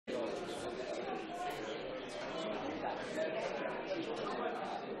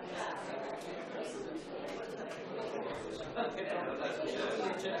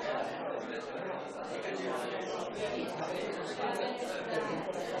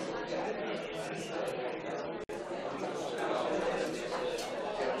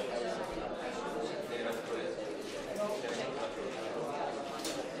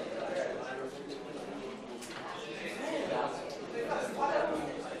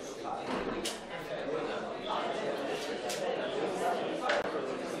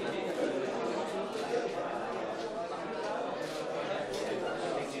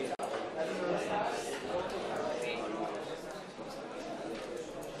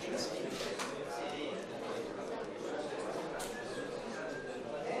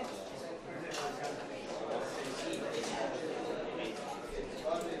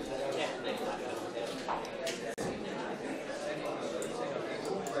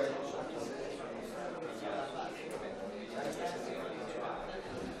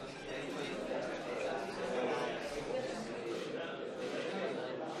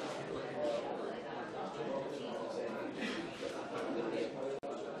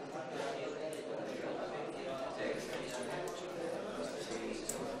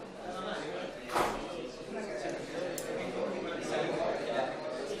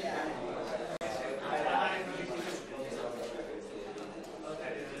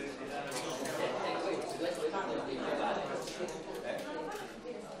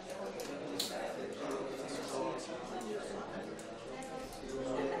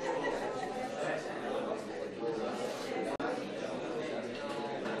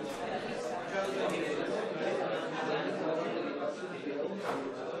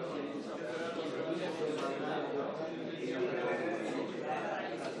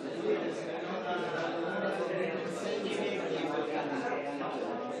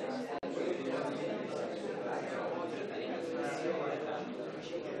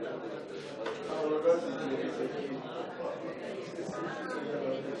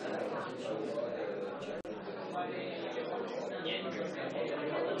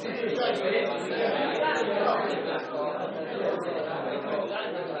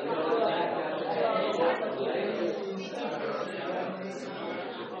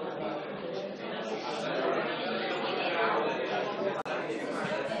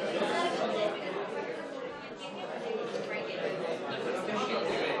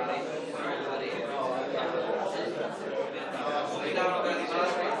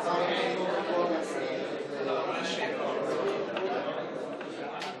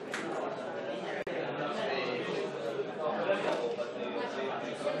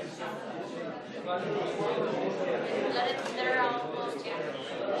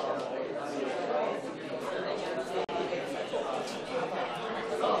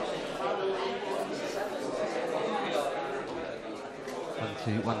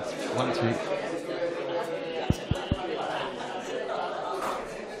One, two.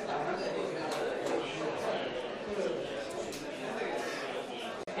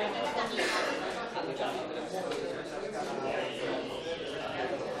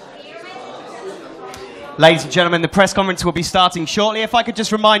 Ladies and gentlemen, the press conference will be starting shortly. If I could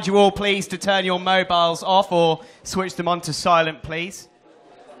just remind you all, please, to turn your mobiles off or switch them on to silent, please.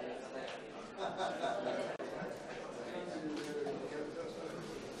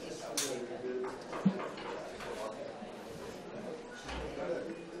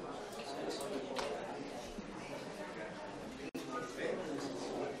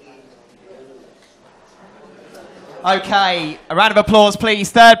 Okay, a round of applause,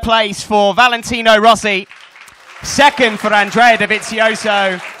 please. Third place for Valentino Rossi. Second for Andrea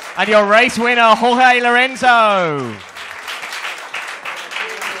Dovizioso. And your race winner, Jorge Lorenzo.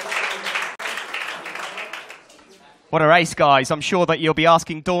 What a race, guys. I'm sure that you'll be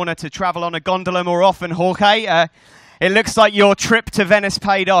asking Dorna to travel on a gondola more often, Jorge. It looks like your trip to Venice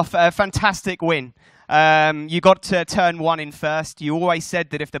paid off. A fantastic win. You got to turn one in first. You always said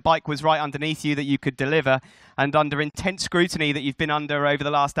that if the bike was right underneath you that you could deliver. And under intense scrutiny that you've been under over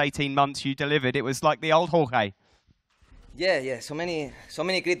the last 18 months, you delivered. It was like the old Jorge. Yeah. So many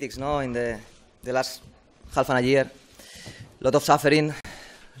critics, no, in the last half and a year. A lot of suffering.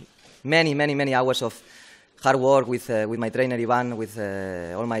 Many hours of hard work with my trainer Ivan, with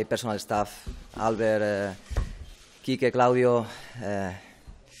all my personal staff, Albert, Kike, Claudio.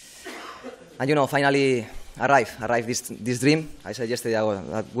 And you know, finally arrived this dream. I said yesterday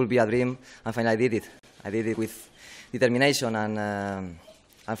that would be a dream, and finally I did it. I did it with determination, and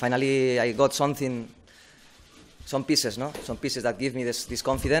finally I got some pieces, no? Some pieces that give me this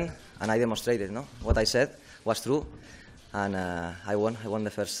confidence, and I demonstrated, no? What I said was true, and I won the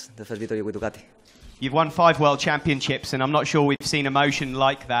first victory with Ducati. You've won 5 World Championships, and I'm not sure we've seen emotion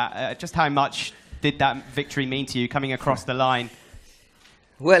like that. Just how much did that victory mean to you coming across the line?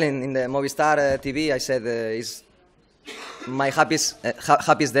 Well, in the Movistar TV, I said it's my happiest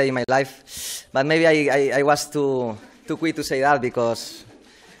day in my life. But maybe I was too quick to say that, because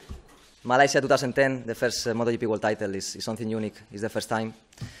Malaysia 2010, the first Motogp World title, is something unique. It's the first time.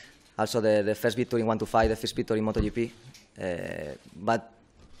 Also the first victory in 125, the first victory in MotoGP. But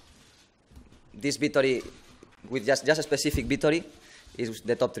this victory, with just a specific victory, is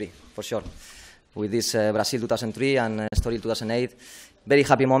the top 3, for sure. With this Brazil 2003 and Estoril 2008. Very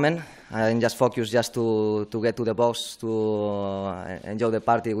happy moment. I'm just focused just to get to the box, to enjoy the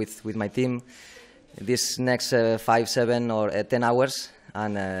party with my team. This next 5, 7 or 10 hours,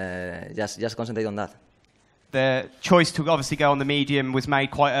 and just concentrate on that. The choice to obviously go on the medium was made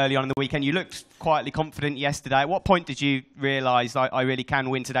quite early on in the weekend. You looked quietly confident yesterday. At what point did you realise I really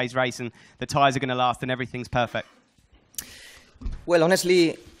can win today's race and the tyres are going to last and everything's perfect? Well,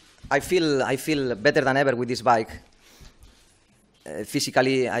 honestly, I feel better than ever with this bike.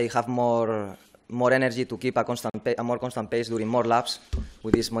 Physically, I have more energy to keep a more constant pace during more laps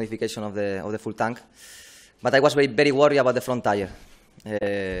with this modification of the full tank. But I was very worried about the front tire,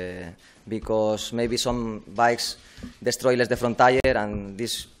 because maybe some bikes destroy less the front tire, and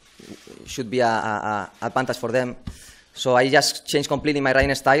this should be a advantage for them. So I just changed completely my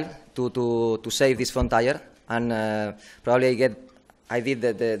riding style to save this front tire, and probably I did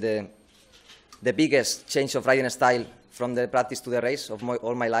the biggest change of riding style from the practice to the race of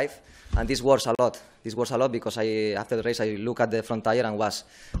all my life, and this works a lot. This works a lot because after the race I look at the front tire and was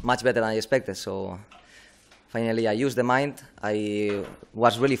much better than I expected. So finally I used the mind. I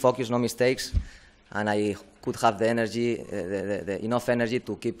was really focused, no mistakes, and I could have the energy, enough energy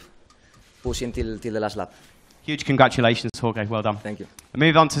to keep pushing till the last lap. Huge congratulations, Jorge. Well done. Thank you.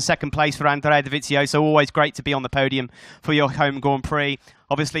 Move on to second place for Andrea Dovizioso. Always great to be on the podium for your home Grand Prix.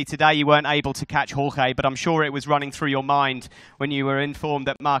 Obviously, today you weren't able to catch Jorge, but I'm sure it was running through your mind when you were informed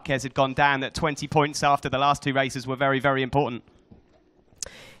that Marquez had gone down, that 20 points after the last two races were very, very important.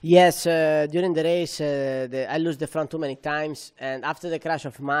 Yes, during the race, I lose the front too many times, and after the crash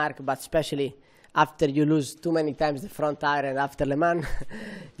of Marc, but especially after you lose too many times the front tire and after Le Mans,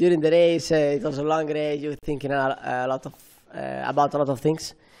 during the race, it was a long race, you're thinking about a lot of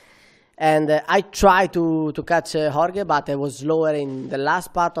things. And I tried to catch Jorge, but I was slower in the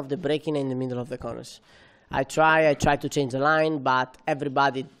last part of the braking and in the middle of the corners. I tried to change the line, but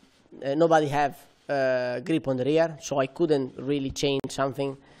nobody have grip on the rear, so I couldn't really change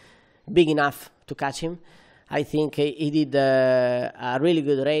something big enough to catch him. I think he did a really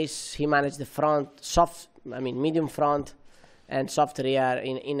good race. He managed the front, medium front and soft rear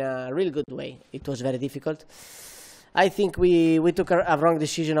in a really good way. It was very difficult. I think we took a wrong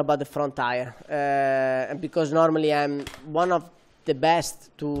decision about the front tire, because normally I'm one of the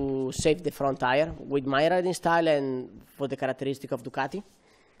best to save the front tire with my riding style and for the characteristic of Ducati.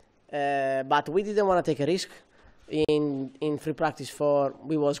 But we didn't want to take a risk. In free practice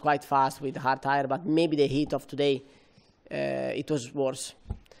we was quite fast with the hard tire, but maybe the heat of today, it was worse,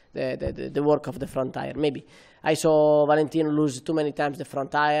 the work of the front tire. Maybe I saw Valentino lose too many times the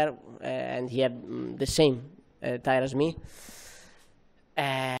front tire, and he had the same tire as me.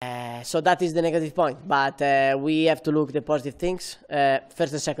 So that is the negative point, but we have to look at the positive things.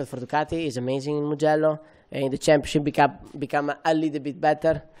 First and second for Ducati is amazing in Mugello. In the championship become a little bit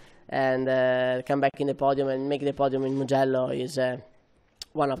better, and come back in the podium and make the podium in Mugello is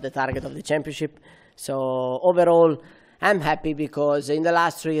one of the targets of the championship. So overall, I'm happy because in the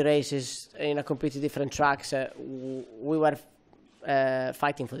last three races in a completely different tracks, we were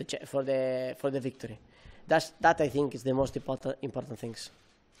fighting for the victory. That I think is the most important things.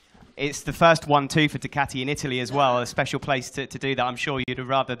 It's the first 1-2 for Ducati in Italy as well, a special place to do that. I'm sure you'd have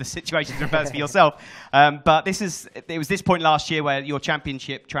rather the situation's reversed for yourself. But it was this point last year where your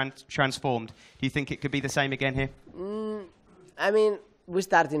championship transformed. Do you think it could be the same again here? I mean, we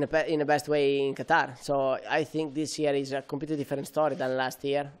started in the best way in Qatar. So I think this year is a completely different story than last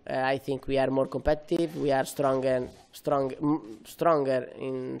year. I think we are more competitive. We are stronger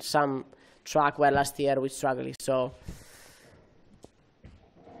in some track where last year we struggled. So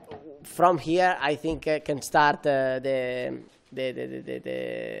from here, I think can start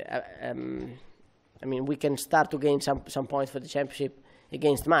we can start to gain some points for the championship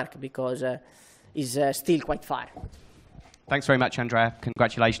against Marc because he's still quite far. Thanks very much, Andrea.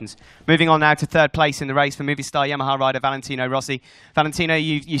 Congratulations. Moving on now to third place in the race for Movistar Yamaha rider Valentino Rossi. Valentino,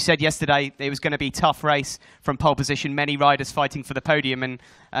 you said yesterday it was going to be a tough race from pole position, many riders fighting for the podium,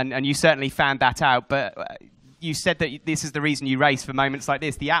 and you certainly found that out. But you said that this is the reason you race for moments like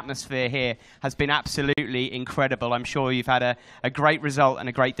this. The atmosphere here has been absolutely incredible. I'm sure you've had a great result and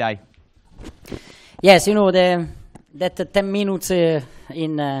a great day. Yes, you know, that 10 minutes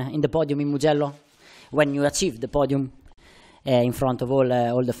in the podium in Mugello, when you achieve the podium in front of all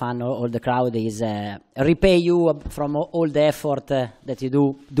the fans, all the crowd, is repay you from all the effort that you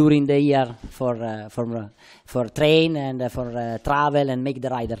do during the year for train and for travel and make the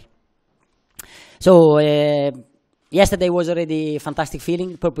rider. So yesterday was already a fantastic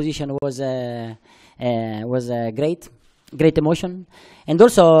feeling. Pole position was great emotion, and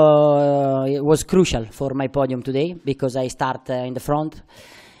also it was crucial for my podium today because I start in the front,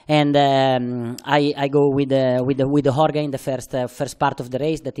 and I go with the Jorge in the first part of the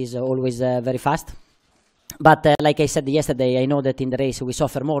race. That is always very fast. But like I said yesterday, I know that in the race we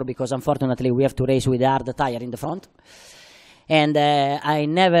suffer more because unfortunately we have to race with the hard tire in the front. And I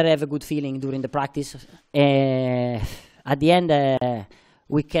never have a good feeling during the practice. At the end,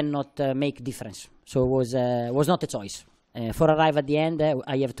 we cannot make difference. So it was not a choice. For arrive at the end,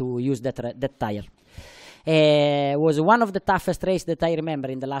 I have to use that tire. It was one of the toughest races that I remember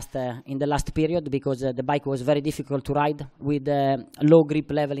in the last period because the bike was very difficult to ride with low grip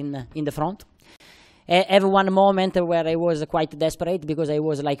level in the front. I have one moment where I was quite desperate because I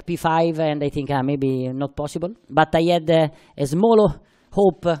was like P5 and I think maybe not possible. But I had a small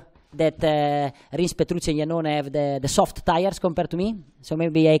hope that Rins, Petrucci and Iannone have the soft tires compared to me. So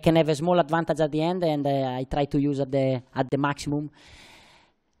maybe I can have a small advantage at the end, and I try to use at the maximum.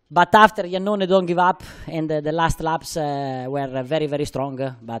 But after Iannone don't give up, and the last laps were very, very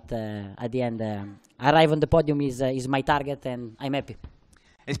strong. But at the end, arrive on the podium is my target, and I'm happy.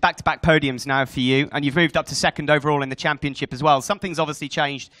 It's back-to-back podiums now for you, and you've moved up to second overall in the championship as well. Something's obviously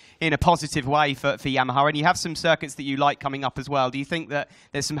changed in a positive way for Yamaha, and you have some circuits that you like coming up as well. Do you think that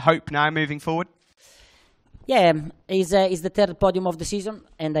there's some hope now moving forward? Yeah, it's the third podium of the season,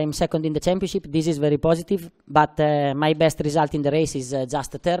 and I'm second in the championship. This is very positive, but my best result in the race is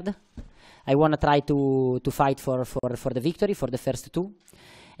just third. I want to try to fight for the victory, for the first two.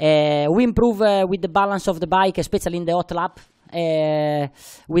 We improve with the balance of the bike, especially in the hot lap,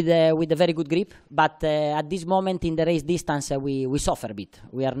 with a very good grip. But at this moment in the race distance, we suffer a bit.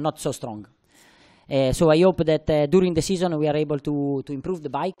 We are not so strong. So I hope that during the season we are able to improve the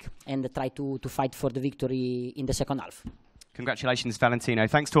bike and try to fight for the victory in the second half. Congratulations, Valentino.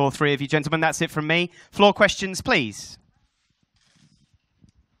 Thanks to all three of you, gentlemen. That's it from me. Floor questions, please.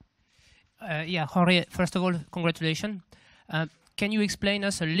 Yeah, Jorge, first of all, congratulations. Can you explain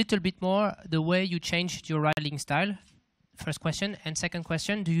us a little bit more the way you changed your riding style? First question. And second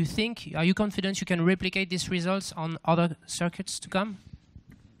question, are you confident you can replicate these results on other circuits to come?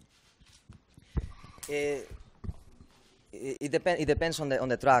 It depends on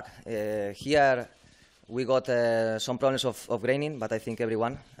the track. Here we got some problems of graining, but I think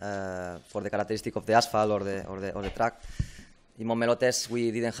everyone for the characteristic of the asphalt or the track. In Mugello test we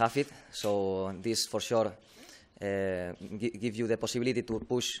didn't have it, so this for sure give you the possibility to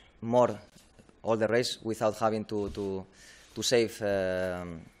push more all the race without having to save a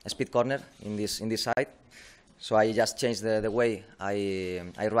speed corner in this side. So I just changed the way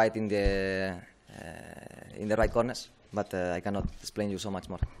I ride in the right corners, but I cannot explain you so much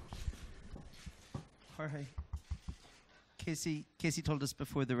more. Jorge, Casey told us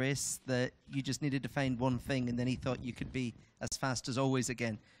before the race that you just needed to find one thing, and then he thought you could be as fast as always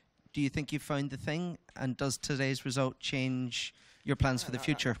again. Do you think you found the thing, and does today's result change your plans for the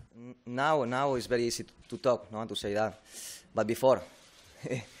future? Now it's very easy to talk, no, to say that, but before.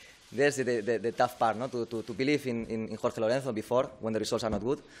 There's the tough part, no? To believe in Jorge Lorenzo before, when the results are not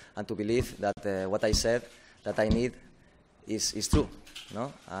good, and to believe that what I said that I need is true.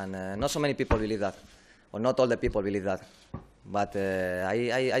 No? And not so many people believe that, or not all the people believe that. But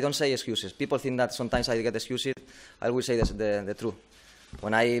I don't say excuses. People think that sometimes I get excuses. I will say the truth.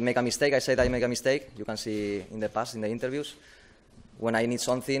 When I make a mistake, I say that I make a mistake. You can see in the past, in the interviews. When I need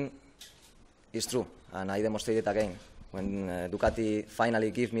something, it's true, and I demonstrate it again. When Ducati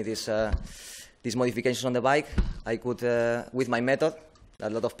finally gave me these modifications on the bike, I could, with my method, a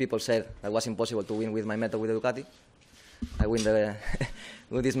lot of people said that was impossible to win with my method with the Ducati. I win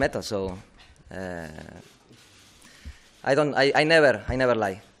with this method, so I never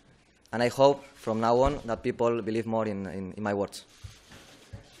lie, and I hope from now on that people believe more in my words.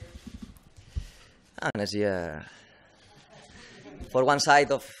 And next year, for one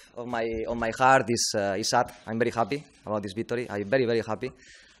side of my heart is sad. I'm very happy about this victory. I'm very, very happy.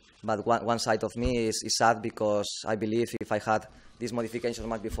 But one side of me is sad because I believe if I had these modifications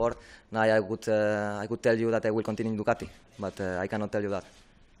much before, now I could tell you that I will continue in Ducati. But I cannot tell you that.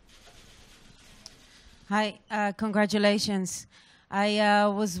 Hi, congratulations. I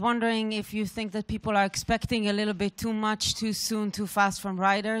was wondering if you think that people are expecting a little bit too much, too soon, too fast from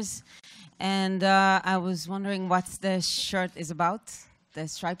riders. And I was wondering what the shirt is about. The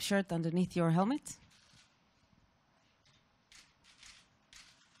striped shirt underneath your helmet?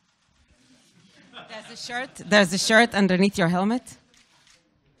 There's a shirt underneath your helmet.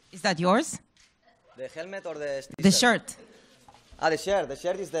 Is that yours? The helmet or the t-shirt? The shirt. The shirt. The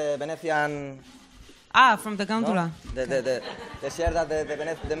shirt is the Venetian... From the gondola. No? The shirt that the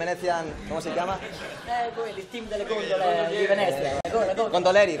Venetian... ¿Cómo se llama? Il team delle gondole di Venezia.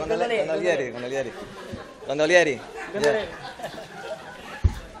 Gondolieri. Yeah.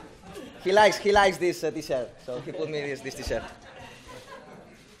 He likes this t-shirt, so he put me this t-shirt.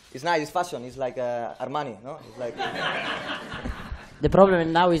 It's nice, it's fashion, it's like Armani, no? It's like... The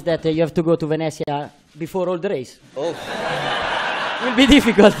problem now is that you have to go to Venezia before all the race. Oh. It will be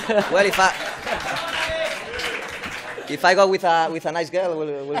difficult. Well, if I go with a nice girl, will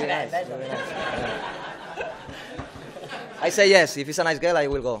be nice. Will be nice. I say yes. If it's a nice girl, I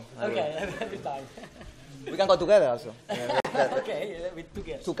will go. Okay, every time. We can go together also. Okay, with two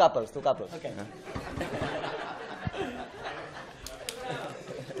girls. Two couples. Okay.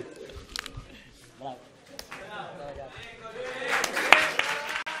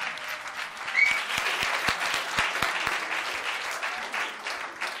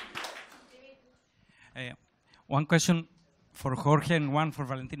 One question for Jorge and one for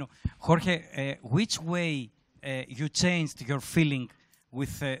Valentino. Jorge, which way you changed your feeling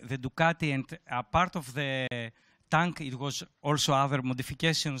with the Ducati, and a part of the tank, it was also other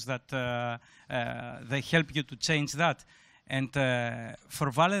modifications that they help you to change that. And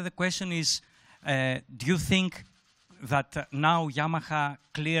for Vale, the question is, do you think that now Yamaha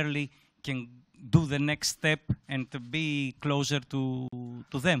clearly can do the next step and be closer to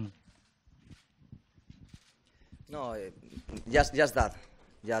them? No, just that.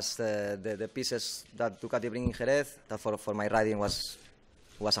 Just the pieces that Ducati bring in Jerez, that for my riding was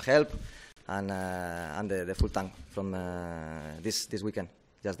a help, and the full tank from this weekend.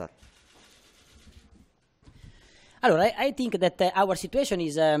 Just that. Allora, I think that our situation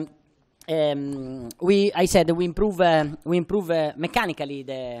is, I said we improve mechanically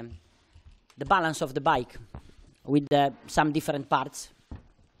the balance of the bike with some different parts,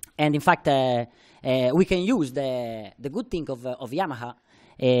 and in fact we can use the good thing of Yamaha,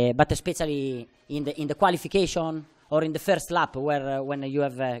 but especially in the qualification or in the first lap when you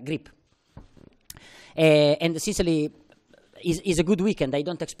have grip. And Sicily is a good weekend. I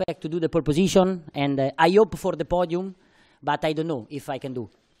don't expect to do the pole position, and I hope for the podium, but I don't know if I can do.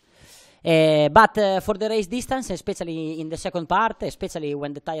 But for the race distance, especially in the second part, especially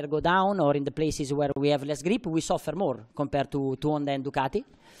when the tire go down or in the places where we have less grip, we suffer more compared to Honda and Ducati.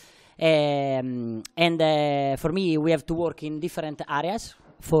 And for me, we have to work in different areas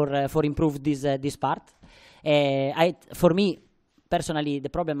for improve this part. For me, personally, the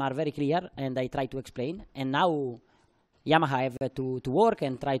problems are very clear, and I try to explain. And now Yamaha have to work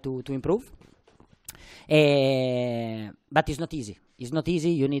and try to improve. But it's not easy. It's not easy.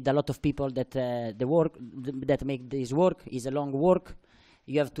 You need a lot of people that that make this work. It's a long work.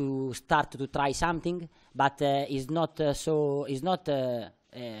 You have to start to try something, but it's not so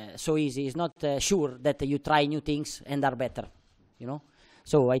easy. It's not sure that you try new things and are better, you know.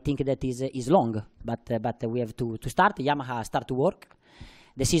 So I think that is long, but we have to start. Yamaha start to work.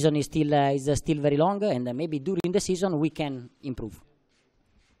 The season is still very long, and maybe during the season we can improve.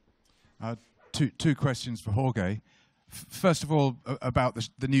 Two questions for Jorge. First of all, about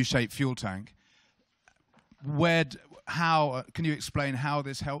the new shape fuel tank. How can you explain how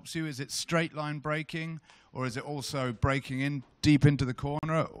this helps you? Is it straight line braking, or is it also braking in deep into the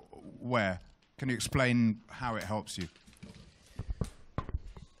corner? Where? Can you explain how it helps you?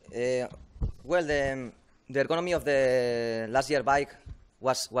 Well, the ergonomy of the last year bike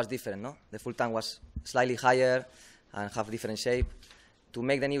was different, no? The full tank was slightly higher and have different shape. To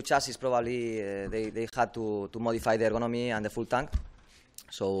make the new chassis, probably they had to modify the ergonomy and the full tank.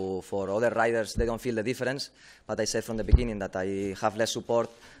 So for other riders, they don't feel the difference. But I said from the beginning that I have less support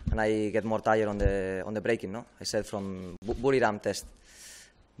and I get more tired on the braking, no? I said from Buriram test.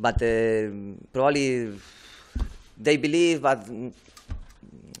 But probably they believe, but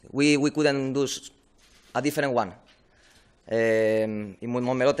we couldn't do a different one. In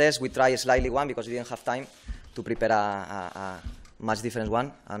Montmeló test, we tried a slightly one because we didn't have time to prepare a much different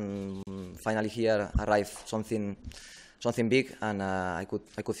one, and finally here arrived something big, and I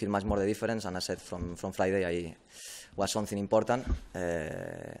could feel much more the difference. And I said from Friday I was something important,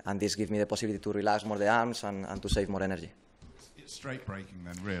 and this gives me the possibility to relax more the arms and to save more energy. It's straight braking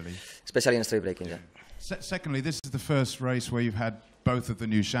then, really? Especially in straight braking, yeah. Secondly, this is the first race where you've had both of the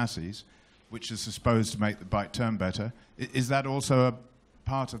new chassis, which is supposed to make the bike turn better. Is that also a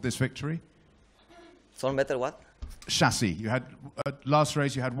part of this victory? Turn better what? Chassis. You had last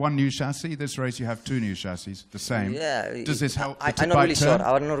race you had one new chassis. This race you have two new chassis, the same. Yeah. Does this help? I'm not really sure.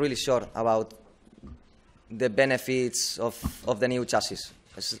 I'm not really sure about the benefits of the new chassis.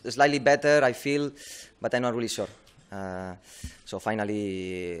 It's slightly better, I feel, but I'm not really sure. So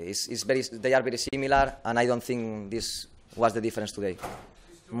finally, they are very similar, and I don't think this was the difference today.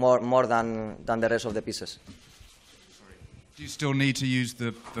 More than the rest of the pieces. Do you still need to use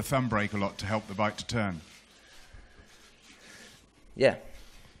the thumb brake a lot to help the bike to turn? Yeah.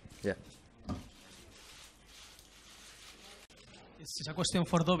 It's a question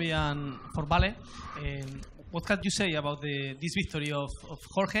for Dobby and for Vale. What can you say about this victory of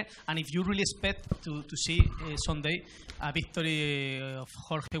Jorge, and if you really expect to see Sunday a victory of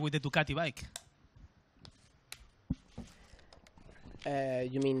Jorge with the Ducati bike?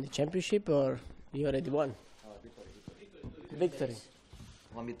 You mean the championship, or you already won? Victory.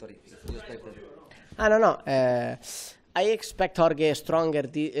 One victory. I don't know. I expect Jorge stronger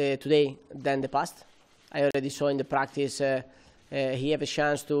today than the past. I already saw in the practice he have a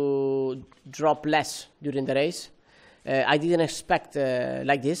chance to drop less during the race. I didn't expect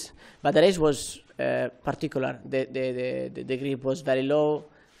like this, but the race was particular. The grip was very low.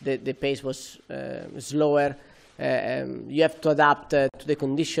 The pace was slower. You have to adapt to the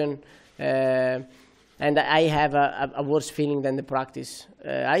condition. and I have a worse feeling than the practice.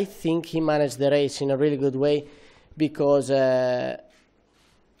 I think he managed the race in a really good way because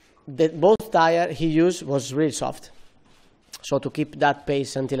both tire he used was really soft. So to keep that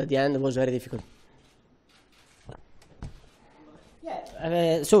pace until at the end was very difficult.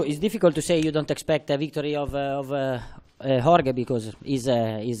 So it's difficult to say you don't expect a victory of Jorge because he's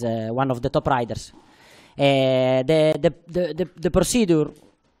one of the top riders. The procedure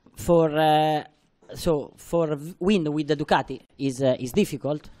for win with the Ducati is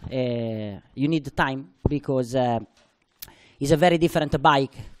difficult. You need time because it's a very different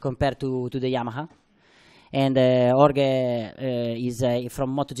bike compared to the Yamaha. And Jorge is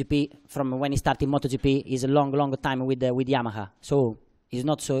from MotoGP. From when he started MotoGP, is a long time with Yamaha. So it's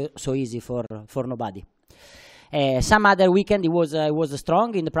not so easy for nobody. Some other weekend he was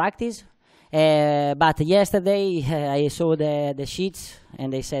strong in the practice, but yesterday I saw the sheets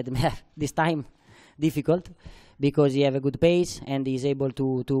and they said this time difficult because he have a good pace and he's able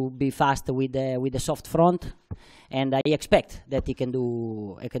to be fast with the soft front, and I expect that he can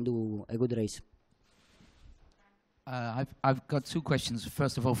do a good race. I've got two questions.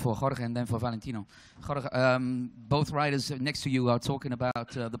 First of all, for Jorge and then for Valentino. Jorge, both riders next to you are talking about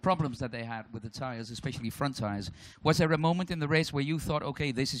the problems that they had with the tires, especially front tires. Was there a moment in the race where you thought,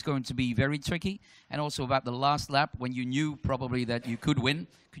 okay, this is going to be very tricky? And also about the last lap when you knew probably that you could win.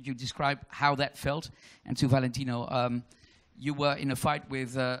 Could you describe how that felt? And to Valentino, you were in a fight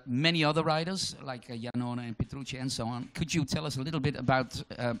with many other riders, like Iannone and Petrucci and so on. Could you tell us a little bit about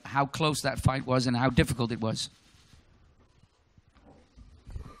how close that fight was and how difficult it was?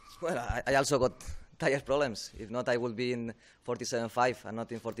 Well, I also got tire problems. If not, I would be in 47.5 and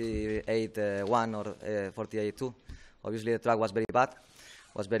not in 48.1 or 48.2. Obviously, the track was very bad,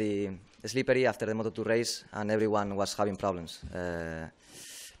 was very slippery after the Moto2 race, and everyone was having problems.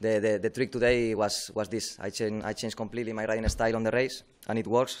 The trick today was this. I changed completely my riding style on the race, and it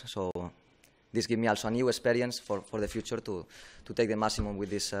works. So this gives me also a new experience for the future to take the maximum with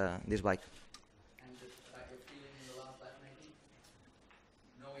this bike.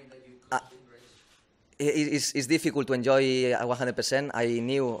 It's difficult to enjoy 100%. I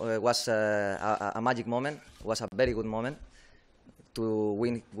knew it was a magic moment. It was a very good moment to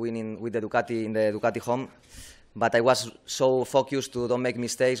winning with the Ducati in the Ducati home. But I was so focused to don't make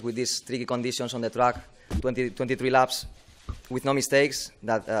mistakes with these tricky conditions on the track. 23 laps with no mistakes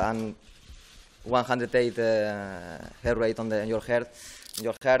that and 108 heart rate on your heart.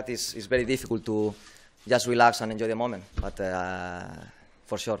 Your heart is very difficult to just relax and enjoy the moment. But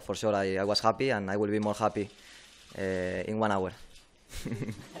for sure, I was happy, and I will be more happy in 1 hour.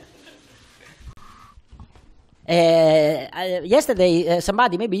 Yesterday,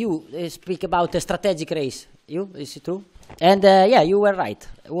 somebody, maybe you, speak about a strategic race. Is it true? And yeah, you were right.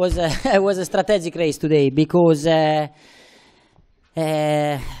 It was it was a strategic race today because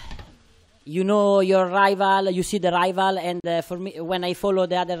you know your rival, you see the rival, and for me, when I follow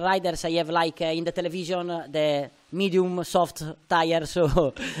the other riders, I have like in the television the medium soft tire,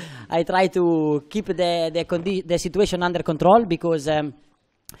 so I try to keep the situation under control because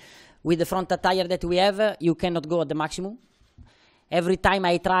with the front tire that we have, you cannot go at the maximum. Every time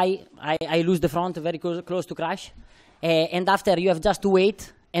I try, I lose the front, very close to crash, and after you have just to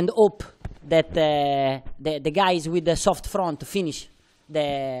wait and hope that the guys with the soft front finish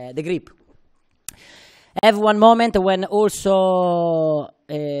the grip. I have one moment when also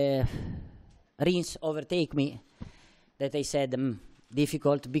Rins overtake me that I said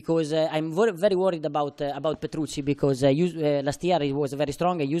difficult because I'm very worried about Petrucci because last year he was very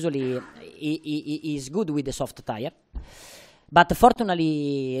strong and usually he is good with the soft tire. But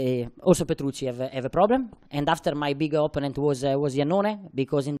fortunately, also Petrucci have a problem. And after my big opponent was Iannone,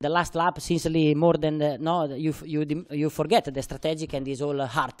 because in the last lap, sincerely more than you forget the strategic and is all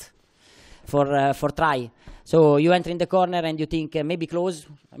heart for try. So you enter in the corner and you think maybe close,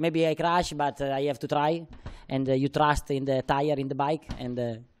 maybe I crash, but I have to try. And you trust in the tire, in the bike, and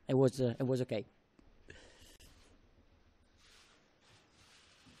it was okay.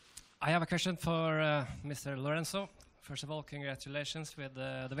 I have a question for Mr. Lorenzo. First of all, congratulations with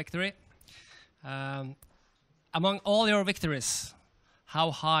the victory. Among all your victories,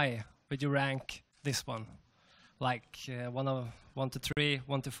 how high would you rank this one? Like 1 to 3,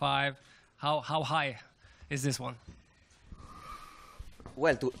 1 to 5? How high is this one?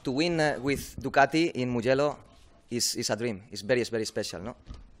 Well, to win with Ducati in Mugello is a dream. It's very special, no?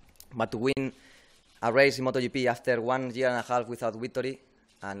 But to win a race in Motogp after 1 year and a half without victory,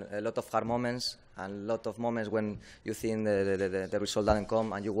 and a lot of hard moments, and a lot of moments when you think the result doesn't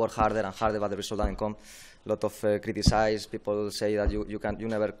come, and you work harder and harder, but the result doesn't come. A lot of criticize. People say that you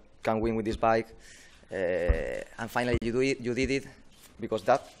never can win with this bike. and finally you did it, because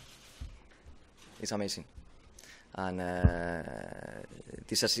that is amazing. And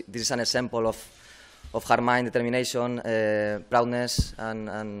this is an example of hard mind, determination, proudness, and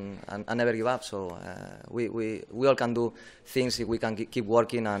never give up. So we all can do things if we can keep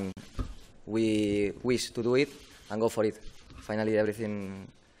working, and we wish to do it and go for it. Finally, everything,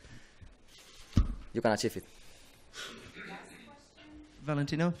 you can achieve it.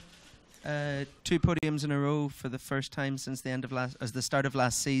 Valentino, 2 podiums in a row for the first time since the start of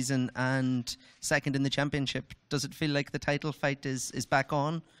last season, and second in the championship. Does it feel like the title fight is back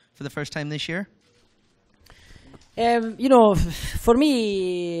on for the first time this year? You know, for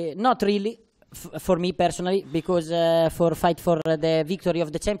me, not really. For me personally, because for fight for the victory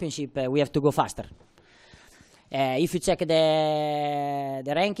of the championship, we have to go faster. If you check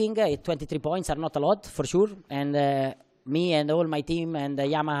the ranking, 23 points are not a lot, for sure. And me and all my team and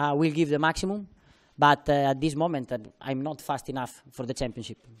Yamaha will give the maximum. But at this moment, I'm not fast enough for the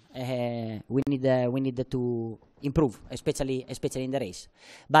championship. We need to improve, especially in the race.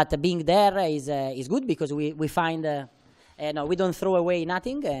 But being there is good, because we find no, we don't throw away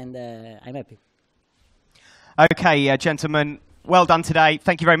nothing, and I'm happy. Okay, gentlemen, well done today.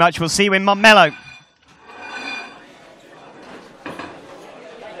 Thank you very much. We'll see you in Mugello.